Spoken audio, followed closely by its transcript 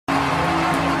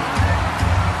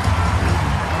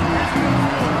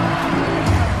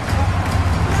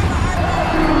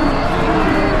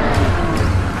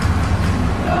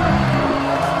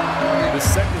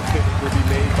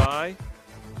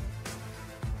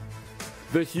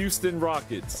the Houston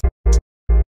Rockets.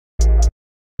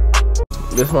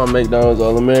 This is my McDonald's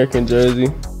All-American jersey.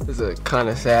 There's a kind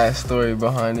of sad story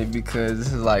behind it because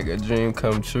this is like a dream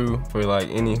come true for like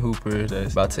any hooper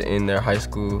that's about to end their high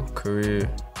school career.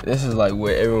 This is like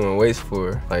what everyone waits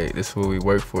for. Like, this is what we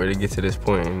work for to get to this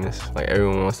point, and it's like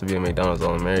everyone wants to be a McDonald's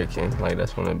All-American. Like,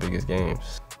 that's one of the biggest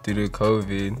games. Due to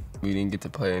COVID, we didn't get to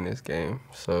play in this game,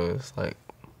 so it's like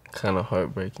kind of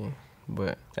heartbreaking.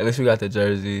 But at least we got the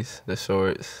jerseys, the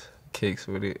shorts, kicks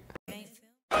with it.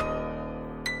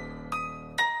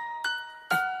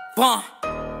 Vaughn.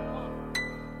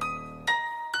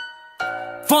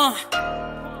 Vaughn.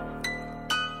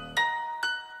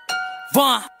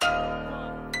 Vaughn.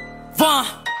 Vaughn.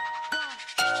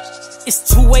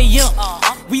 It's 2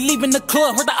 a.m. We leaving the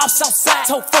club, heard the ops outside.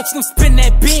 Told folks them spin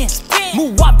that bin.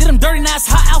 Move wop, did them dirty, now it's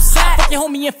hot outside. Fuck your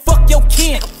homie and fuck your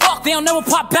kin. They don't never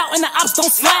pop out and the ops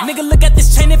don't slide. Nigga, look at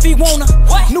this chain if he wanna.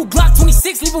 New Glock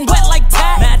 26, leave him wet like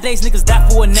Tide. Nowadays niggas die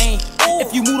for a name.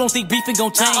 If you move, don't think beefing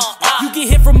gon' change. You get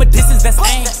hit from a distance, that's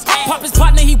aim. Pop his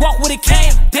partner, he walk with a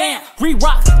cane. Damn,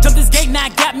 re-rock, jump this gate, now I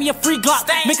got me a free Glock.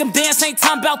 Make him dance, ain't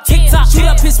time about TikTok. Shoot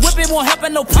up his whip, it won't help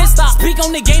at no pit stop. Speak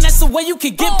on the game, that's the way you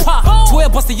can get popped.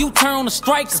 12 bust a U-turn on the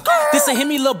striker. This a hit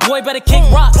me, little boy, better kick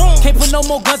rocks. Can't put no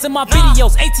more guns in my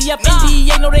videos. ATF,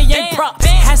 NDEA, no they ain't props.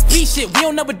 High speed shit, we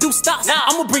don't never do stops.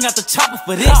 I'ma bring out the chopper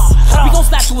for this. We gon'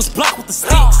 slap to his block with the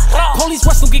sticks. Police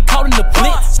rush, don't get caught in the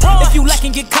blitz. If you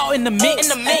lacking, get caught in the mix.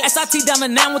 SIT down the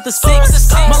 9 with the 6.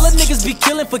 My little niggas be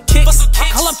killing for kicks.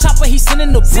 Call up chopper, he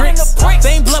sending the bricks.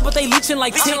 They ain't blood, but they leeching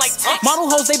like ticks. Model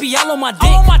hoes, they be all on my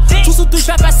dick. 2, 2, 3,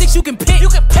 5, 5, 6, you can pick.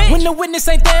 When the witness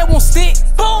ain't there, it won't stick.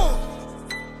 Boom.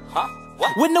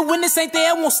 When the witness ain't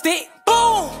there, it won't stick.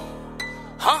 Boom.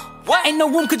 Ain't no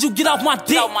room, could you get off my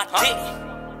dick?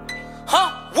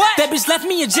 That bitch left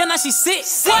me in jail, now she sick.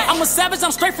 I'm a savage,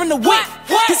 I'm straight from the whip.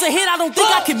 This a hit I don't think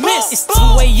I can miss. It's 2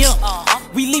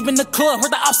 a.m. We leaving the club,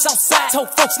 heard the ops outside. Told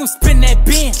folks them spin that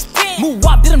bin. Move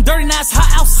wop, did them dirty, now it's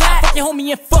hot outside. Fuck your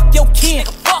homie and fuck your kin.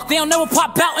 They don't never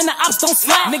pop out and the ops don't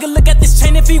slide. Nigga, look at this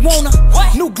chain if he wanna.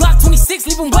 New Glock 26,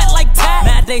 leave him wet like Tide.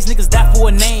 Nowadays niggas die for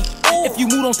a name. If you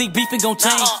move, don't think beefing gon'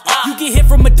 change. You get hit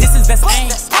from a distance, that's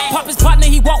aim. Pop his partner,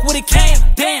 he walk with a cane.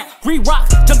 Damn, re-rock,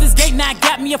 jump this gate, now I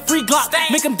got me a free Glock.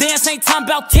 Make him dance, ain't time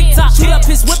about TikTok. Shoot up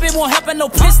his whip, it won't help at no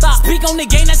pit stop. Speak on the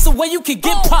game, that's the way you can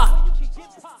get popped.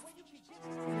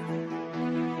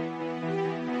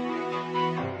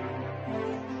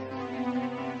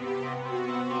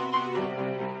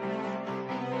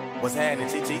 What's happening,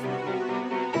 TT?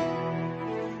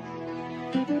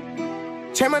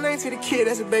 Change my name to the kid,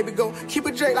 that's a baby go. Keep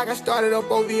it Drake like I started up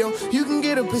OVO. You can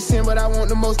get a percent, but I want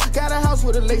the most. Got a house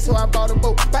with a lake, so I bought a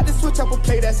boat. About to switch up a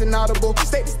play, that's an audible.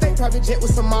 State to state, private jet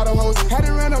with some model hoes. Had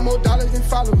to run up more dollars than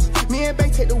followers. Me and Bay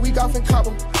take the week off in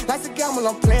Cabo. Like a gamble,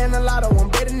 I'm playing a lotto. I'm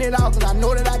betting it all, cause I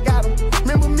know that I got them.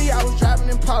 Remember me, I was driving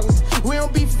in Impalas. We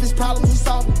don't beef if it's problems, we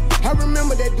solve them. I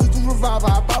remember that dude's revolver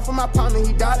I bought for my partner,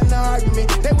 he died in the argument.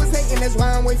 They was hating, that's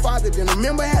why I'm way farther than them.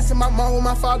 Remember asking my mom where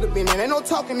my father been, and ain't no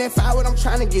talking that fire what I'm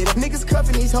trying to get. Niggas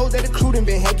cuffing these hoes that the crew done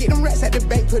been had. Get them rats at the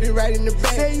bank, put it right in the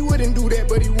bank. Say he wouldn't do that,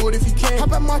 but he would if he can. How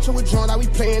about marching with John, now we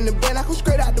playing the band. I come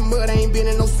straight out the mud, I ain't been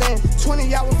in no sand. 20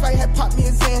 y'all with fight, had popped me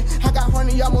a Zan. I got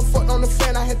 100 y'all more fucked on the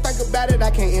fan. I had think about it, I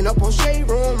can't end up on shade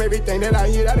room. Everything that I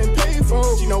hear, I done paid for.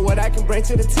 You know what I can bring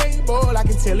to the table? I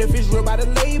can tell if it's real by the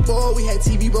label. We had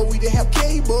TV, but we didn't have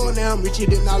cable. Now I'm richer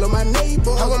than all of my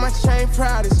neighbors. I wear my chain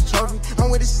proud, it's a trophy. I'm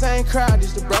with the same crowd,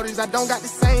 it's the brothers. I don't got the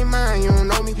same mind, you don't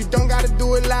know me. You don't gotta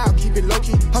do it loud, keep it low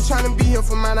key. I'm trying to be here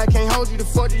for mine, I can't hold you. The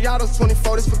 40 y'all, those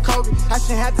 24, this for Kobe. I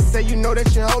shouldn't have to say, you know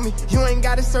that you hold me. You ain't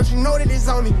gotta search, you know that it's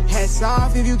on me. Hats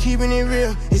off if you keeping it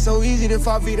real. It's so easy to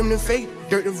fall victim to fate.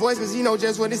 Dirt the voice, cause he know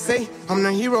just what it say. I'm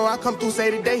the hero, I come through,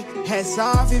 say today. Hats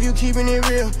off if you keeping it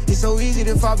real. It's so easy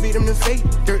to fall victim to fate.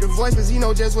 Dirt the voice, cause he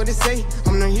know just what it say.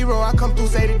 I'm the hero, I come through,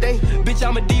 say today. Bitch,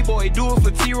 I'm a D-boy, do it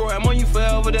for T-Roy. I'm on you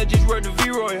forever, that just worth the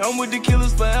V-Roy. I'm with the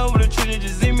killers forever, the truth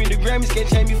just in me. The Grammys can't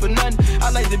change me for nothing. I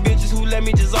like the bitches who let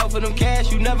me just offer them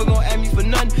cash. You never gon' ask me for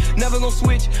nothing, never gon'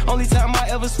 switch. Only time I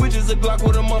ever switch is a Glock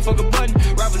with a motherfucker button.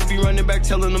 Rappers be running back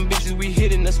telling them bitches we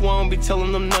hitting. That's why I don't be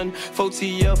telling them nothing.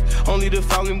 4TF, only the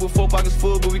following with 4 pockets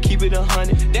full, but we keep it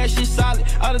 100. That shit solid,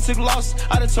 I done took losses.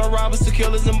 I done turned robbers to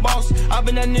killers and bosses. I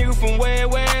been that nigga from way,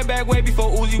 way back, way before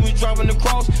Uzi was dropping the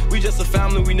cross. We just a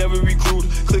family, we never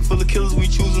recruited. Click full of killers, we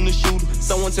choosing to shoot.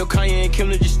 Someone tell Kanye and Kim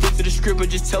to just stick to the script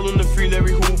and just tell them to free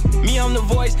Larry Hoover. Me, I'm the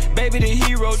voice, baby the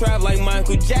hero. Drive like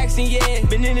Michael Jackson, yeah.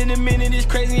 Been in it a minute, it's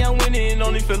crazy, I'm winning.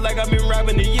 Only feel like I've been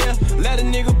rapping a year. Let a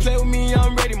nigga play with me,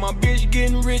 I'm ready. My bitch get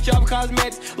getting rich off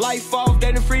cosmetics. Life off,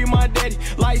 they done free my daddy.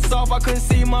 Lights off, I couldn't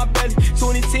see my belly.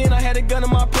 2010, I had a gun in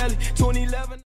my belly. 2011.